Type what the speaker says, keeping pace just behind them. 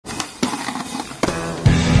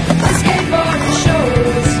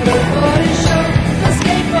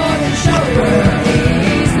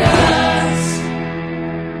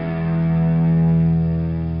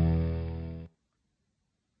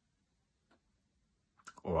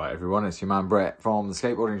All right, everyone, it's your man Brett from the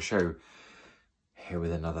Skateboarding Show, here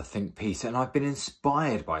with another think piece. And I've been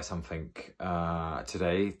inspired by something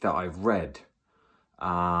today that I've read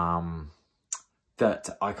that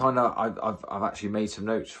I've actually made some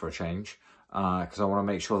notes for a change because I want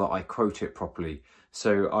to make sure that I quote it properly.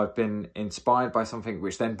 So I've been inspired by something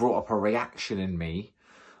which then brought up a reaction in me.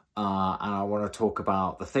 And I want to talk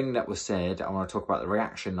about the thing that was said. I want to talk about the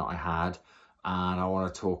reaction that I had. And I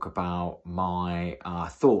want to talk about my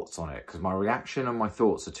thoughts on it, because my reaction and my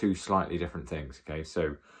thoughts are two slightly different things. Okay,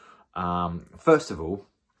 so first of all,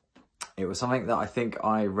 it was something that I think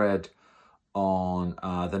I read on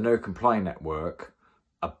the No Comply Network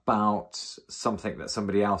about something that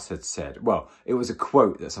somebody else had said. Well, it was a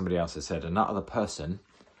quote that somebody else had said, and that other person,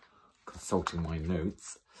 consulting my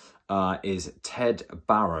notes, is Ted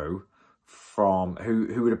Barrow, from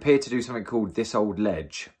who would appear to do something called This Old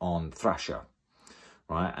Ledge on Thrasher,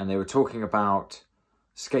 right? And they were talking about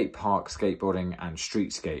skate park skateboarding and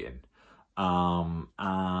street skating.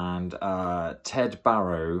 Ted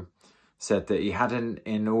Barrow said that he hadn't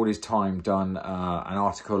in all his time done an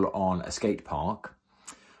article on a skate park.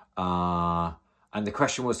 And the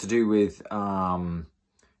question was to do with,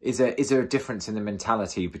 is there a difference in the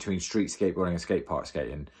mentality between street skateboarding and skate park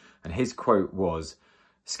skating? And his quote was,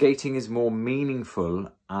 "Skating is more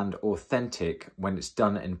meaningful and authentic when it's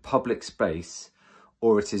done in public space,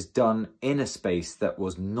 or it is done in a space that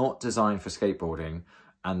was not designed for skateboarding,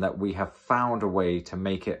 and that we have found a way to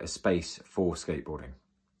make it a space for skateboarding.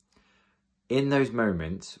 In those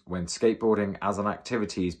moments when skateboarding as an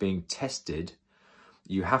activity is being tested,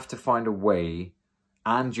 you have to find a way,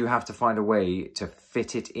 and you have to find a way to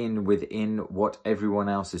fit it in within what everyone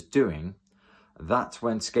else is doing. That's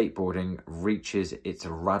when skateboarding reaches its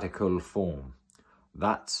radical form.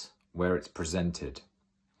 That's where it's presented."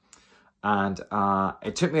 And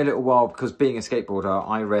it took me a little while, because being a skateboarder,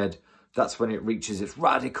 I read, that's when it reaches its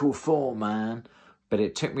radical form, man. But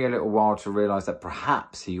it took me a little while to realise that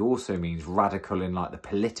perhaps he also means radical in like the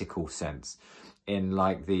political sense, in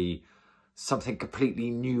like the something completely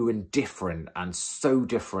new and different and so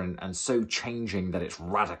changing that it's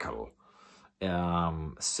radical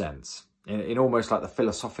sense. In almost like the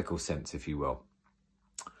philosophical sense, if you will.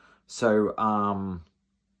 So,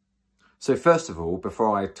 so first of all,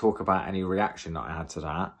 before I talk about any reaction that I had to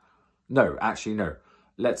that, no.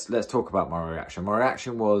 Let's talk about my reaction. My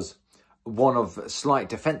reaction was one of slight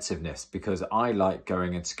defensiveness, because I like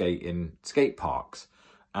going and skate in skate parks.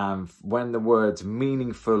 And when the words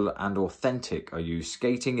meaningful and authentic are used,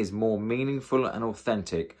 skating is more meaningful and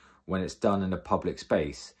authentic when it's done in a public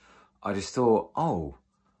space. I just thought, oh,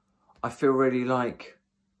 I feel really like,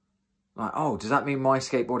 oh, does that mean my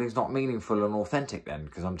skateboarding is not meaningful and authentic then,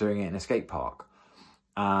 because I'm doing it in a skate park?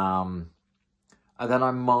 And then I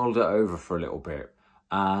mulled it over for a little bit,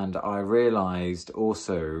 and I realised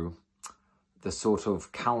also the sort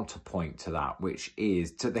of counterpoint to that, which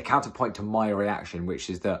is the counterpoint to my reaction, which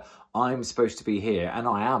is that I'm supposed to be here, and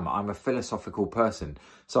I'm a philosophical person,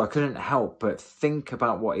 so I couldn't help but think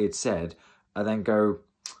about what he had said and then go,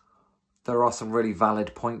 there are some really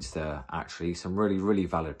valid points there, actually, some really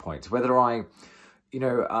valid points. Whether I'm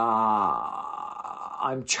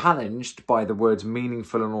challenged by the words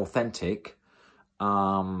meaningful and authentic,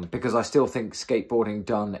 because I still think skateboarding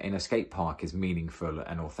done in a skate park is meaningful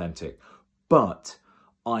and authentic. But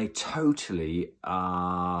I totally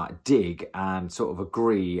dig and sort of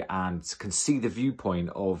agree and can see the viewpoint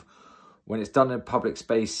of when it's done in a public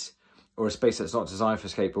space or a space that's not designed for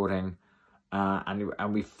skateboarding,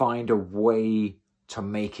 and we find a way to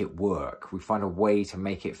make it work. We find a way to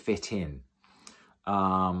make it fit in.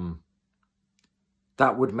 That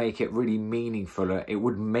would make it really meaningful. It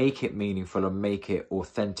would make it meaningful and make it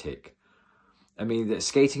authentic. I mean, that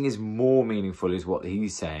skating is more meaningful is what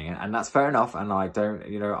he's saying, and that's fair enough. And I don't,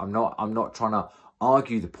 I'm not trying to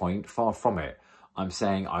argue the point. Far from it. I'm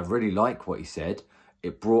saying I really like what he said.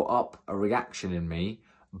 It brought up a reaction in me.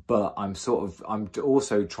 But I'm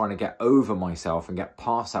also trying to get over myself and get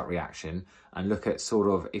past that reaction and look at sort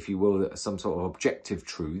of, if you will, some sort of objective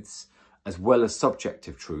truths as well as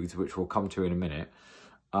subjective truths, which we'll come to in a minute.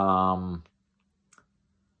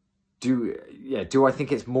 Do I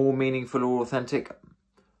think it's more meaningful or authentic?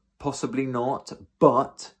 Possibly not,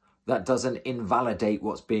 but that doesn't invalidate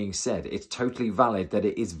what's being said. It's totally valid that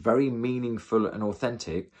it is very meaningful and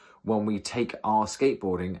authentic when we take our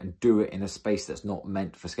skateboarding and do it in a space that's not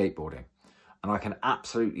meant for skateboarding. And I can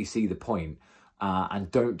absolutely see the point,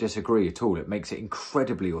 and don't disagree at all. It makes it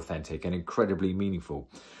incredibly authentic and incredibly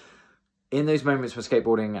meaningful. in those moments when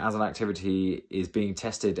skateboarding as an activity is being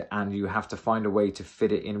tested and you have to find a way to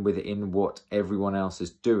fit it in within what everyone else is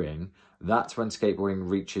doing, that's when skateboarding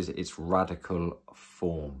reaches its radical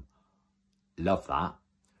form. Love that,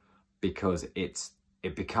 because it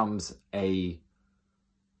becomes a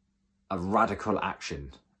radical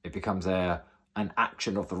action. It becomes an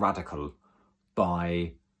action of the radical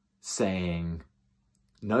by saying,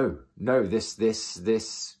 no,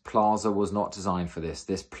 this plaza was not designed for this.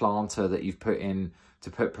 This planter that you've put in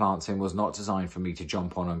to put plants in was not designed for me to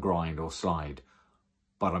jump on and grind or slide,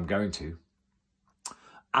 but I'm going to.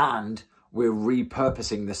 And we're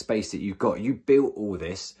repurposing the space that you've got. You built all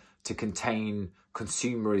this to contain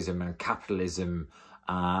consumerism and capitalism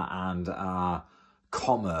and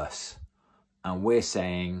commerce, and we're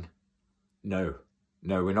saying no,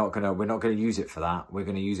 we're not gonna use it for that. We're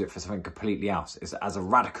gonna use it for something completely else. It's as a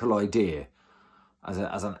radical idea, as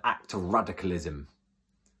an act of radicalism.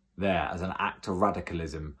 As an act of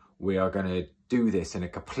radicalism, we are gonna do this in a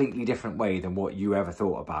completely different way than what you ever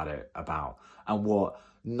thought about, and what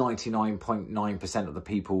 99.9% of the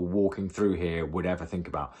people walking through here would ever think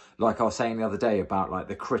about. Like I was saying the other day about like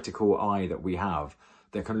the critical eye that we have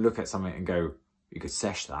that can look at something and go, you could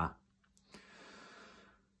sesh that.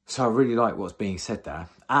 So I really like what's being said there,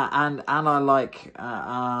 and I like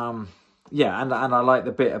yeah, and I like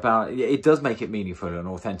the bit about it does make it meaningful and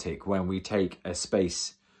authentic when we take a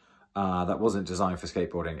space that wasn't designed for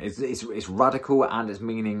skateboarding. It's radical and it's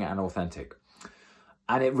meaning and authentic.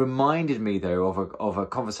 And it reminded me though of a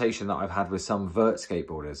conversation that I've had with some vert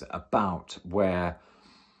skateboarders about where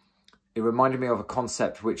it reminded me of a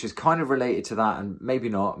concept which is kind of related to that, and maybe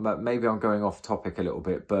not, but maybe I'm going off topic a little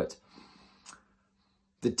bit, but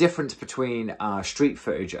the difference between street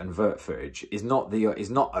footage and vert footage is not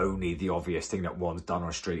only the obvious thing that one's done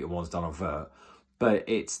on street and one's done on vert, but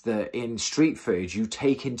it's in street footage you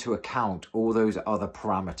take into account all those other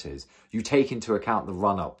parameters. You take into account the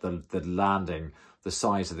run up, the landing, the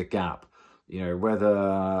size of the gap, you know,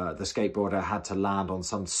 whether the skateboarder had to land on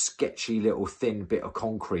some sketchy little thin bit of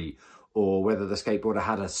concrete, or whether the skateboarder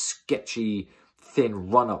had a sketchy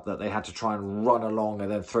thin run up that they had to try and run along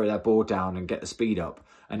and then throw their board down and get the speed up.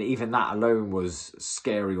 And even that alone was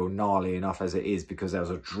scary or gnarly enough as it is, because there was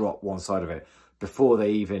a drop one side of it before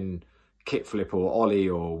they even kickflip or ollie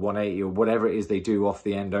or 180 or whatever it is they do off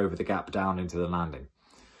the end over the gap down into the landing.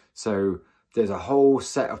 So there's a whole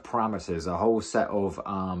set of parameters, a whole set of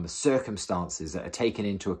circumstances that are taken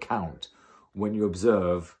into account when you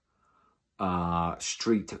observe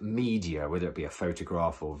street media, whether it be a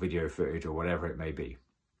photograph or video footage or whatever it may be.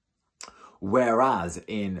 Whereas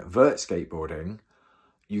in vert skateboarding,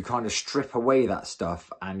 you kind of strip away that stuff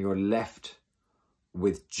and you're left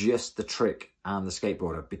with just the trick and the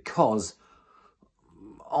skateboarder, because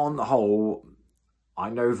on the whole, I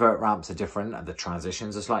know vert ramps are different and the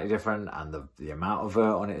transitions are slightly different and the amount of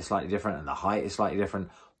vert on it is slightly different and the height is slightly different,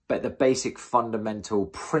 but the basic fundamental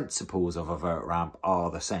principles of a vert ramp are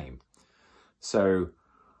the same. So,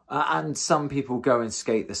 and some people go and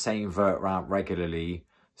skate the same vert ramp regularly,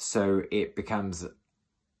 so it becomes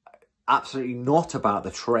absolutely not about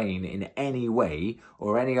the terrain in any way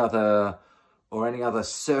or any other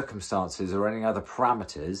circumstances or any other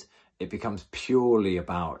parameters. It becomes purely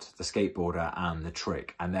about the skateboarder and the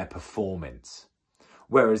trick and their performance.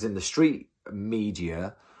 Whereas in the street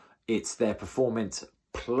media, it's their performance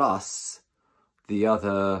plus the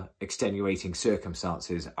other extenuating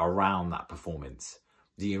circumstances around that performance,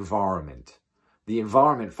 the environment. The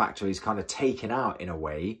environment factor is kind of taken out in a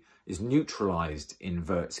way, is neutralized in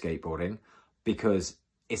vert skateboarding, because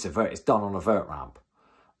it's done on a vert ramp.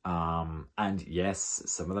 And yes,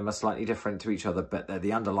 some of them are slightly different to each other, but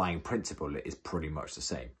the underlying principle is pretty much the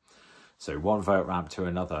same. So one vert ramp to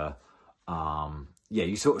another, yeah,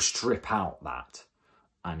 you sort of strip out that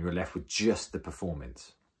and you're left with just the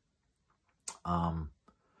performance.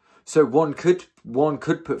 So one could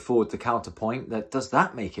put forward the counterpoint that, does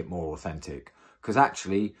that make it more authentic? Because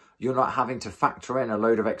actually you're not having to factor in a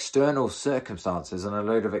load of external circumstances and a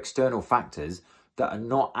load of external factors that are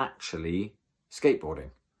not actually skateboarding.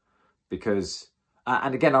 Because,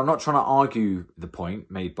 and again, I'm not trying to argue the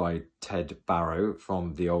point made by Ted Barrow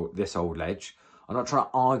from This Old Ledge. I'm not trying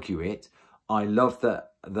to argue it. I love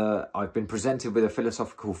that I've been presented with a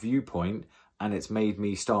philosophical viewpoint and it's made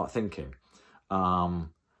me start thinking.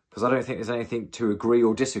 Because I don't think there's anything to agree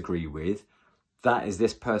or disagree with. That is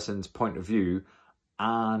this person's point of view,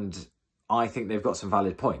 and I think they've got some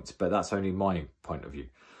valid points, but that's only my point of view.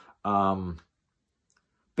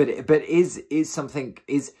 But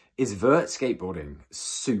is vert skateboarding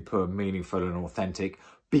super meaningful and authentic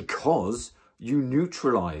because you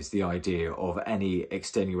neutralize the idea of any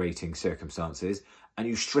extenuating circumstances and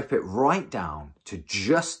you strip it right down to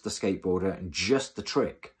just the skateboarder and just the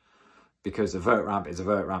trick, because a vert ramp is a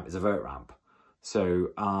vert ramp is a vert ramp.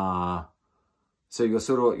 So so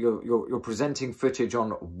you're presenting footage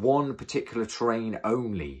on one particular terrain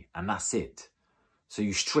only, and that's it. So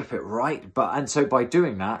you strip it right, and so by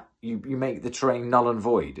doing that, you make the terrain null and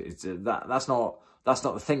void. It's that's not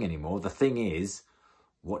the thing anymore. The thing is,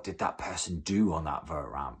 what did that person do on that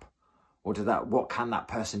vert ramp? What can that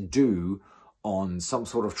person do on some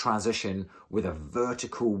sort of transition with a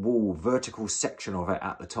vertical wall, vertical section of it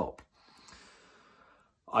at the top?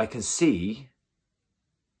 I can see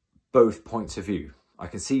both points of view. I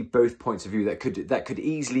can see both points of view that could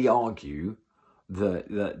easily argue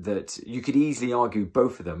that you could easily argue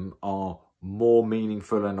both of them are more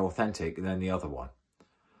meaningful and authentic than the other one.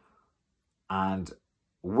 And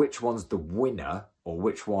which one's the winner or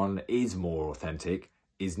which one is more authentic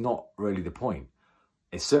is not really the point.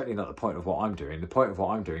 It's certainly not the point of what I'm doing. The point of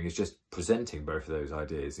what I'm doing is just presenting both of those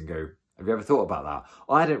ideas and go, have you ever thought about that?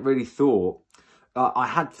 I hadn't really thought, I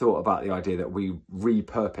had thought about the idea that we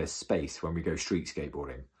repurpose space when we go street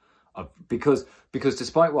skateboarding. Because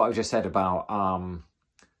despite what I just said about,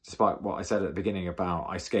 despite what I said at the beginning about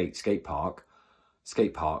I skate parks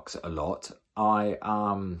a lot,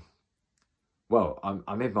 well,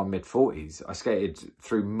 I'm in my mid-40s. I skated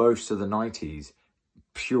through most of the 90s,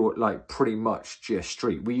 pure, like pretty much just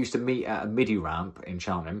street. We used to meet at a midi ramp in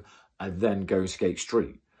Cheltenham and then go skate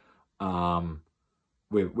street.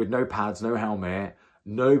 With no pads, no helmet,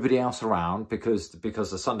 nobody else around, because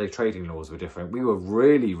the Sunday trading laws were different. We were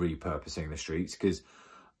really repurposing the streets because,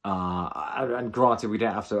 and granted, we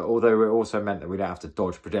don't have to, although it also meant that we don't have to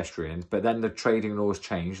dodge pedestrians, but then the trading laws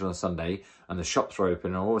changed on a Sunday and the shops were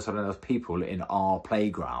open and all of a sudden there was people in our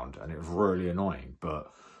playground and it was really annoying,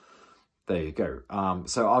 but there you go.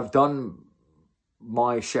 So I've done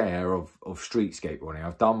my share of street skateboarding.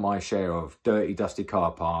 I've done my share of dirty, dusty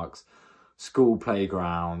car parks, school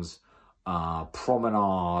playgrounds,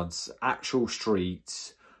 promenades, actual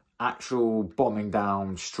streets, actual bombing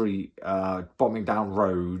down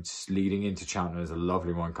roads leading into Cheltenham. There's a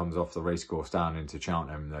lovely one comes off the racecourse down into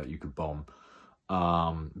Cheltenham that you could bomb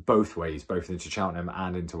both ways, both into Cheltenham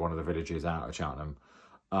and into one of the villages out of Cheltenham.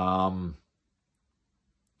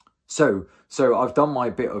 So I've done my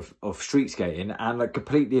bit of street skating, and I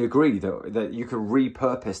completely agree that you can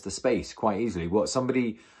repurpose the space quite easily. What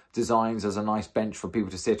somebody designs as a nice bench for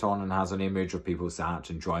people to sit on and has an image of people sat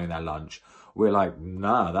enjoying their lunch, we're like,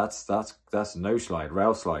 nah, that's no slide,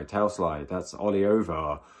 rail slide, tail slide, that's ollie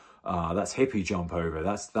over, that's hippie jump over,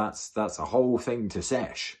 that's a whole thing to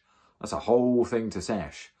sesh. That's a whole thing to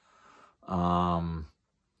sesh.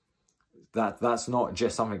 That's not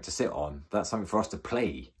just something to sit on. That's something for us to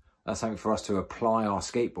play. That's something for us to apply our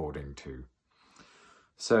skateboarding to.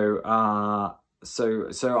 So I'm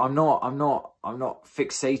not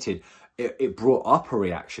fixated. It brought up a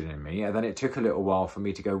reaction in me, and then it took a little while for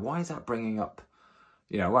me to go, why is that bringing up,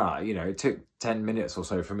 it took 10 minutes or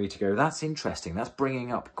so for me to go, that's interesting. That's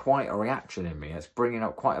bringing up quite a reaction in me. It's bringing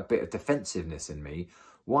up quite a bit of defensiveness in me.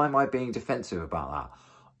 Why am I being defensive about that?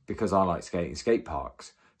 Because I like skating skate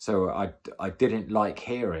parks. So I didn't like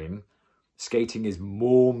hearing skating is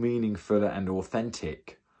more meaningful and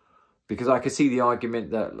authentic, because I could see the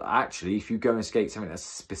argument that actually if you go and skate something that's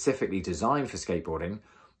specifically designed for skateboarding,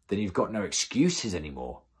 then you've got no excuses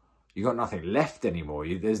anymore. You've got nothing left anymore.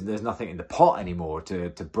 There's nothing in the pot anymore to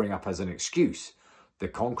bring up as an excuse. The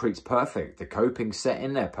concrete's perfect. The coping's set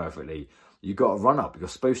in there perfectly. You got a run up. You're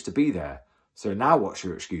supposed to be there. So now what's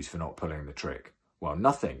your excuse for not pulling the trick? Well,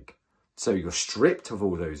 nothing. So you're stripped of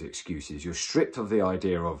all those excuses. You're stripped of the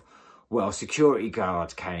idea of, well, security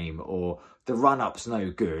guard came, or the run-up's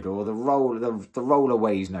no good, or the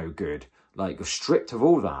roll-away's no good. Like, you're stripped of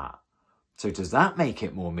all that. So does that make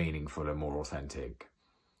it more meaningful and more authentic?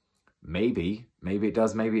 Maybe. Maybe it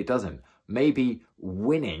does, maybe it doesn't. Maybe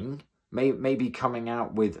winning, maybe coming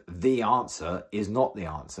out with the answer is not the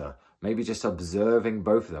answer. Maybe just observing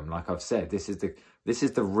both of them. Like I've said, this is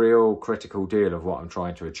the real critical deal of what I'm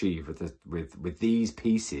trying to achieve with these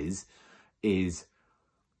pieces is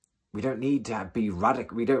we don't need to be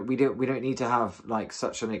radical. We don't need to have like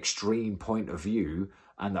such an extreme point of view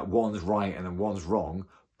and that one's right and then one's wrong.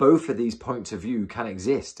 Both of these points of view can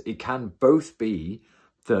exist. It can both be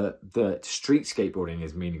that street skateboarding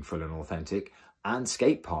is meaningful and authentic, and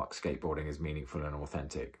skate park skateboarding is meaningful and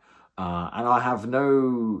authentic. And I have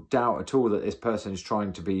no doubt at all that this person is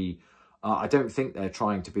trying to be, I don't think they're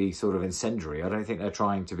trying to be sort of incendiary. I don't think they're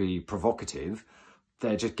trying to be provocative.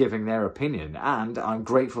 They're just giving their opinion. And I'm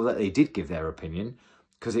grateful that they did give their opinion,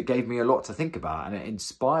 because it gave me a lot to think about and it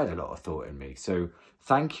inspired a lot of thought in me. So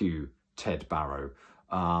thank you, Ted Barrow.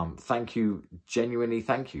 Thank you, genuinely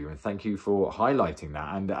thank you. And thank you for highlighting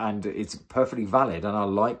that. And it's perfectly valid. And I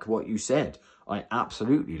like what you said. I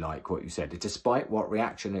absolutely like what you said. Despite what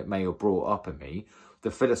reaction it may have brought up in me,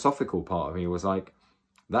 the philosophical part of me was like,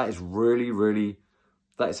 that is a really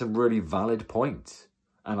valid point.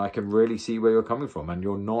 And I can really see where you're coming from. And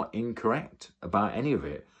you're not incorrect about any of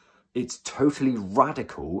it. It's totally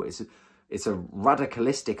radical. It's a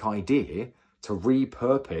radicalistic idea to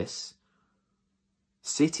repurpose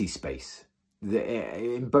city space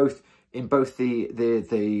in both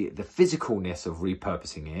the physicalness of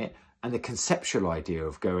repurposing it and the conceptual idea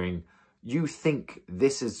of going, you think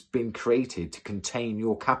this has been created to contain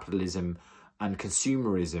your capitalism and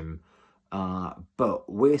consumerism, but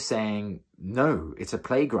we're saying no, it's a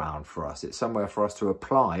playground for us. It's somewhere for us to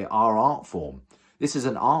apply our art form. This is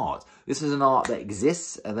an art. This is an art that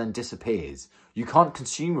exists and then disappears. You can't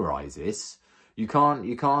consumerize this. You can't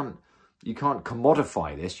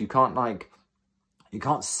commodify this. You can't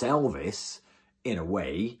sell this in a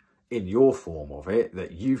way, in your form of it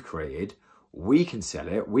that you've created. We can sell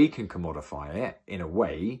it. We can commodify it in a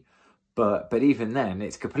way. But even then,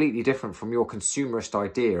 it's completely different from your consumerist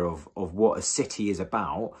idea of what a city is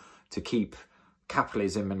about to keep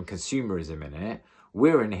capitalism and consumerism in it.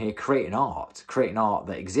 We're in here creating art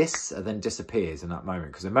that exists and then disappears in that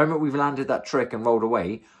moment. Because the moment we've landed that trick and rolled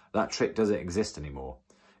away, that trick doesn't exist anymore.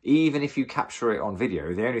 Even if you capture it on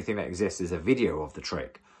video, the only thing that exists is a video of the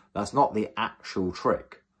trick. That's not the actual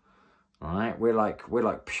trick. All right? We're like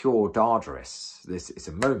pure darderists. It's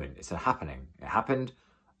a moment. It's a happening. It happened,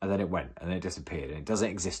 and then it went, and then it disappeared, and it doesn't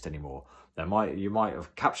exist anymore. You might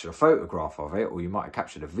have captured a photograph of it, or you might have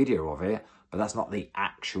captured a video of it, but that's not the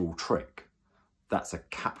actual trick. That's a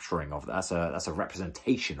capturing of that's a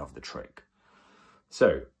representation of the trick.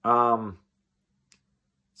 So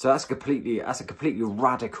that's a completely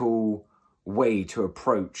radical way to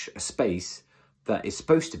approach a space that is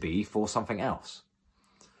supposed to be for something else.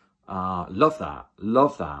 Love that.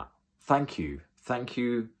 Love that. Thank you. Thank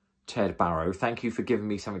you, Ted Barrow. Thank you for giving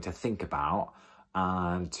me something to think about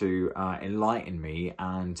and to enlighten me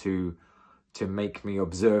and to make me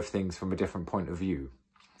observe things from a different point of view.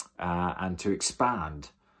 And to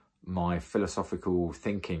expand my philosophical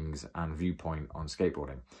thinkings and viewpoint on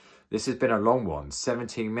skateboarding. This has been a long one,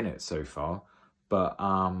 17 minutes so far, but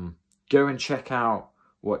go and check out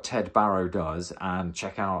what Ted Barrow does and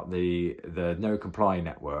check out the No Comply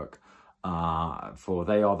Network, for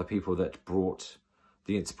they are the people that brought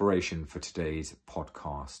the inspiration for today's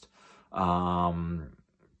podcast.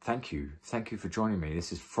 Thank you for joining me.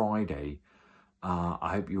 This is Friday.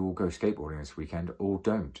 I hope you all go skateboarding this weekend, or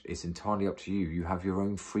don't. It's entirely up to you. You have your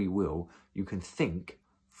own free will. You can think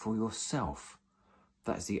for yourself.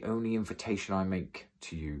 That is the only invitation I make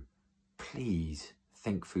to you. Please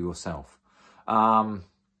think for yourself. Thank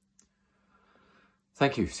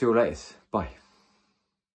you. See you later. Bye.